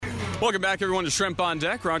Welcome back, everyone, to Shrimp on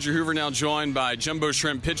Deck. Roger Hoover now joined by Jumbo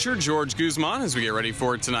Shrimp pitcher Jorge Guzman as we get ready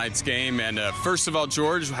for tonight's game. And first of all,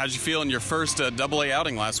 George, how'd you feel in your first Double-A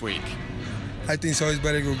outing last week? I think so. It's a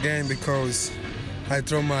very good game because I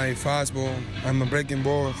throw my fastball. I'm a breaking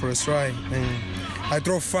ball for a strike, and I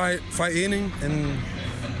throw five innings and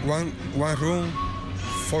one run,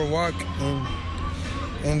 4 walk,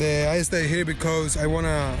 and I stay here because I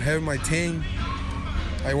wanna help my team.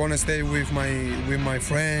 I wanna stay with my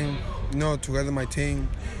friend, together my team,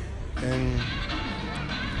 and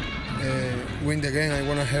win the game. I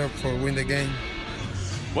wanna help for win the game.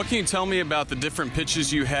 What can you tell me about the different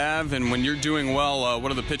pitches you have, and when you're doing well,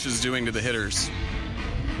 what are the pitches doing to the hitters?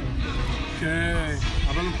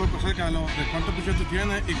 Hablar un poco acerca de cuántos pitches tú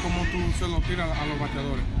tienes y cómo tú se los tiras a los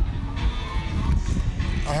bateadores.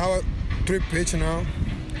 I have 3 pitches now: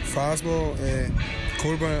 fastball,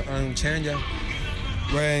 curveball, and changeup.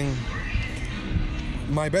 When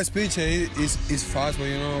my best pitch is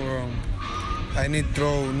fastball, I need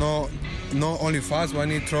throw not only fastball. I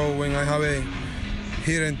need throw when I have a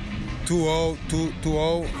hitting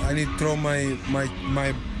 2-0. I need throw my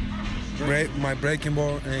breaking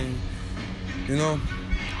ball, and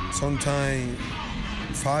sometimes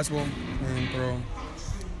fastball, and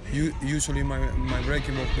usually my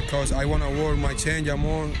breaking ball because I want to work my changeup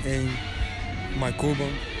more and my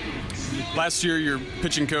curveball. Last year, your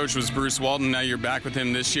pitching coach was Bruce Walton. Now you're back with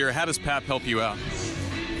him this year. How does Pap help you out?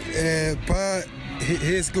 Pap,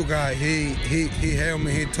 he's a good guy. He help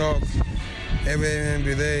me. He talk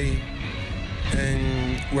every day.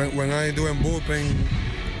 And when I doing bullpen,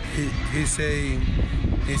 he say.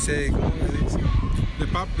 The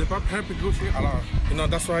Pap help Gucci a lot.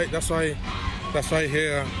 That's why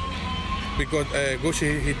here, because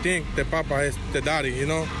Gucci he think the Papa is the daddy.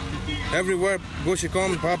 Everywhere Gucci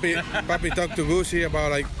come, Papi talk to Gucci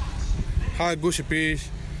about like how Gucci pitch,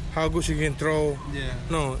 how Gucci can throw. Yeah.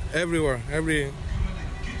 No, everywhere,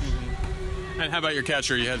 And how about your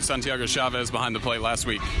catcher? You had Santiago Chavez behind the plate last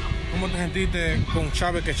week. ¿Cómo te sentiste con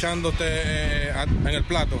Chávez echándote en el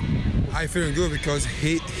plato? I feel good because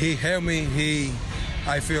he helped me.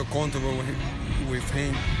 I feel comfortable with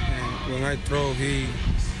him. And when I throw, he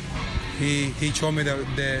showed me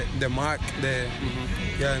the mark.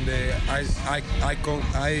 And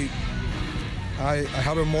I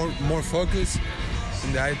have a more focus,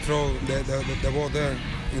 and I throw the ball there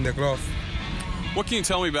in the glove. What can you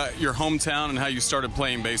tell me about your hometown and how you started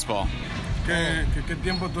playing baseball? ¿Qué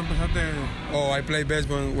tiempo tú empezaste? I play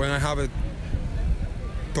baseball when I have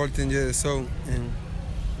 13 years old, and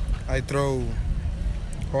I throw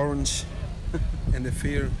orange in the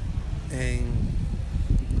field, and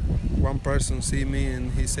one person see me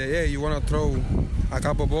and he say, "Hey, you wanna throw a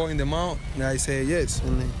couple ball in the mouth?" And I say yes.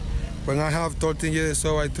 And when I have 13 years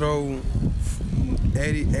old, I throw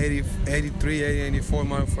 83, 84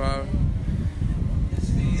 miles per hour.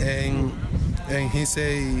 And he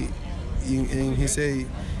say,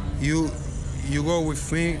 you go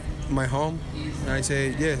with me my home? And I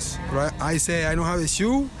say yes. Right? I say I don't have a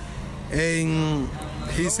shoe, and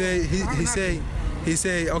he say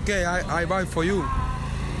okay, I buy for you.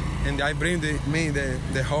 And I bring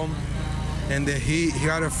the home, and he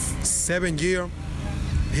got a 7 year.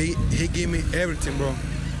 He give me everything, bro.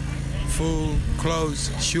 Food,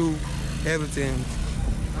 clothes, shoe, everything.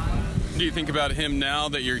 Do you think about him now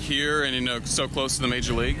that you're here and so close to the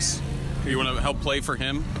major leagues? You want to help play for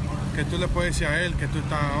him? Que tú le puedes decir a él que tú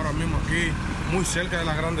estás ahora mismo aquí, muy cerca de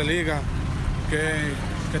la Grande Liga, que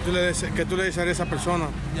tú le dices a esa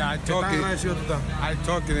persona. Yeah, I talk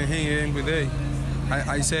to him every day.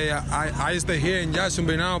 I say I stay here in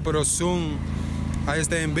Jacksonville now, but soon I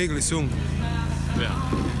stay in Bigley soon. Yeah.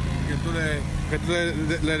 Que tú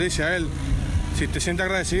le dices a él si te sientes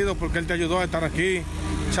agradecido porque él te ayudó a estar aquí,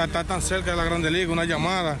 o sea, estar tan cerca de la Grande Liga, una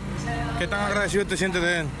llamada. ¿Qué tan agradecido te sientes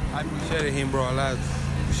de él? I appreciate him, bro, a lot.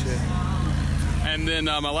 And then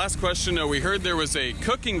my last question, we heard there was a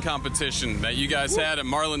cooking competition that you guys had at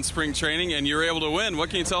Marlin Spring Training, and you were able to win. What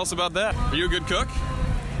can you tell us about that? Are you a good cook?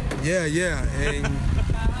 Yeah. And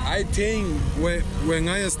I think when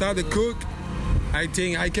I start to cook, I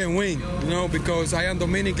think I can win, because I am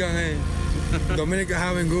Dominican, and Dominican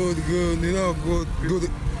having good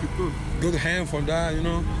hand for that, and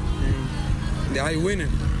I win it.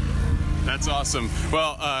 That's awesome.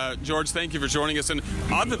 Well, George, thank you for joining us. And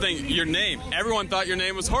other thing, your name. Everyone thought your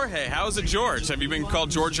name was Jorge. How is it George? Have you been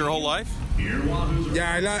called George your whole life?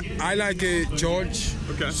 Yeah, I like George.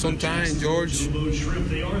 Okay. Sometimes George.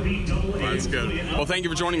 That's good. Well, thank you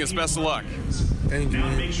for joining us. Best of luck. Thank you,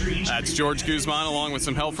 man. That's Jorge Guzman along with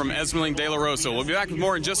some help from Esmerling De La Rosa. We'll be back with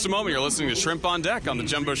more in just a moment. You're listening to Shrimp on Deck on the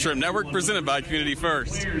Jumbo Shrimp Network, presented by Community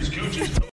First.